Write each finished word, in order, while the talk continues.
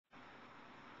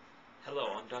Hello,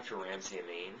 I'm Dr. Ramsey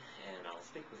Amin, and I'll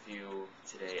speak with you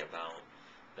today about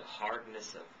the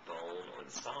hardness of bone or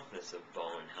the softness of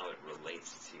bone, how it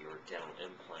relates to your dental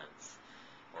implants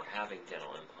or having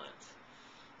dental implants.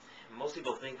 Most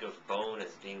people think of bone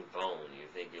as being bone.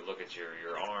 You look at your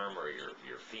arm or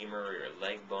your femur or your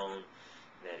leg bone,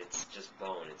 that it's just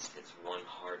bone. It's one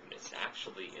hardness.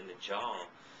 Actually, in the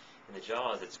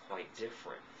jaws, it's quite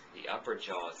different. The upper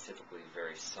jaw is typically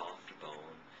very soft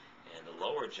bone, and the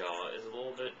lower jaw is a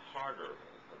little bit harder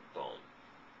bone.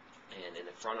 And in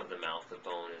the front of the mouth, the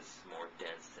bone is more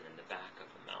dense than in the back of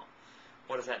the mouth.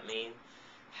 What does that mean?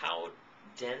 How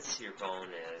dense your bone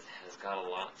is has got a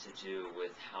lot to do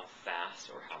with how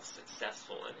fast or how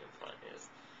successful an implant is.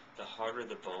 The harder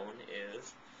the bone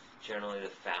is, generally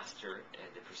the faster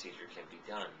the procedure can be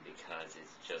done because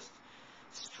it's just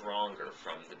stronger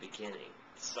from the beginning.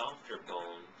 Softer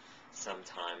bone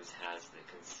sometimes has the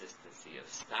consistency of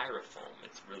styrofoam.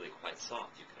 It's really quite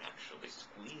soft. You can actually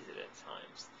squeeze it at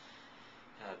times.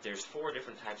 There's 4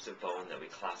 different types of bone that we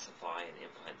classify in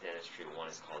implant dentistry. One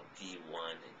is called D1,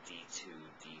 D2,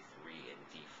 D3, and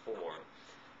D4.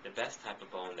 The best type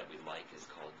of bone that we like is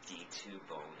called D2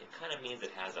 bone. It kind of means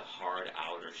it has a hard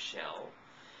outer shell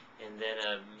and then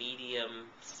a medium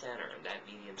center. That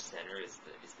medium center is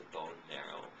the bone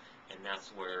marrow, and that's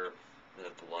where the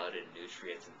blood and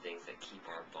nutrients and things that keep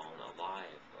our bone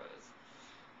alive was.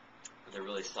 The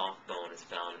really soft bone is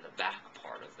found in the back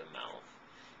part of the mouth,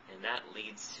 and that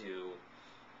leads to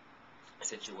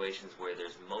situations where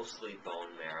there's mostly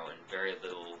bone marrow and very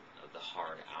little of the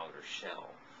hard outer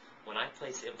shell. When I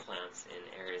place implants in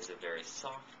areas of very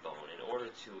soft bone, in order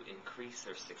to increase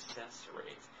their success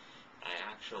rate, I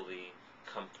actually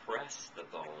compress the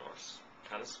bone or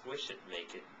kind of squish it,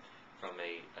 make it from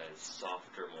a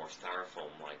softer, more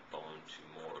styrofoam-like bone to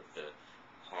more of the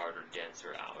harder,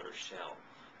 denser outer shell.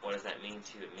 What does that mean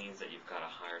to you? It means that you've got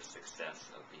a higher success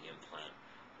of the implant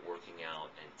working out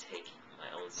and taking.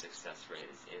 My own success rate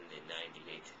is in the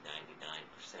 98 to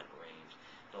 99% range.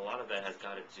 And a lot of that has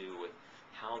got to do with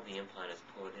how the implant is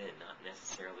put in, not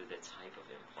necessarily the type of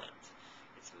implant.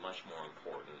 It's much more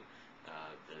important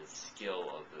the skill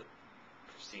of the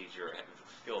procedure and the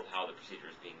skill of how the procedure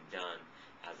is being done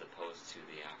as opposed to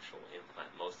the actual implant.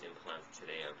 Most implants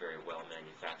today are very well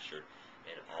manufactured,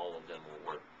 and all of them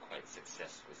will work quite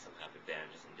successfully. Some have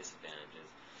advantages and disadvantages,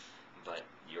 but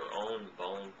your own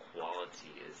bone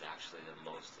quality is actually the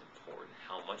most important.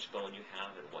 How much bone you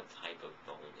have and what type of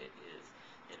bone it is.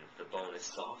 And if the bone is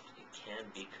soft, it can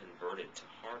be converted to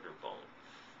harder bone.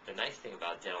 The nice thing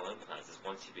about dental implants is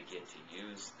once you begin to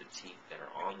use the teeth that are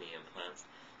on the implants,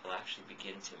 they'll actually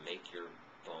begin to make your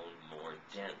bone more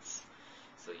dense.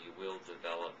 So you will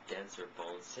develop denser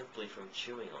bone simply from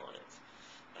chewing on it.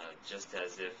 Just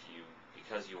as if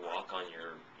because you walk on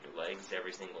your legs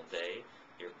every single day,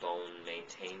 your bone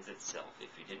maintains itself. If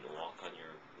you didn't walk on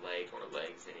your leg or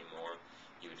legs anymore,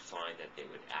 you would find that they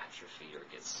would atrophy or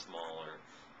get smaller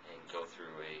and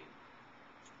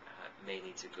may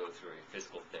need to go through a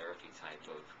physical therapy type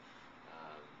of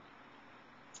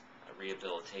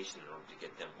rehabilitation in order to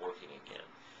get them working again.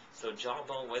 So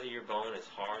jawbone, whether your bone is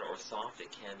hard or soft,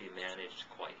 it can be managed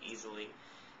quite easily.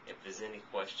 If there's any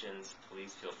questions,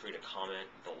 please feel free to comment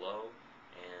below,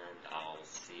 and I'll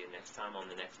see you next time on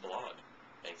the next blog.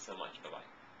 Thanks so much.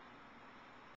 Bye-bye.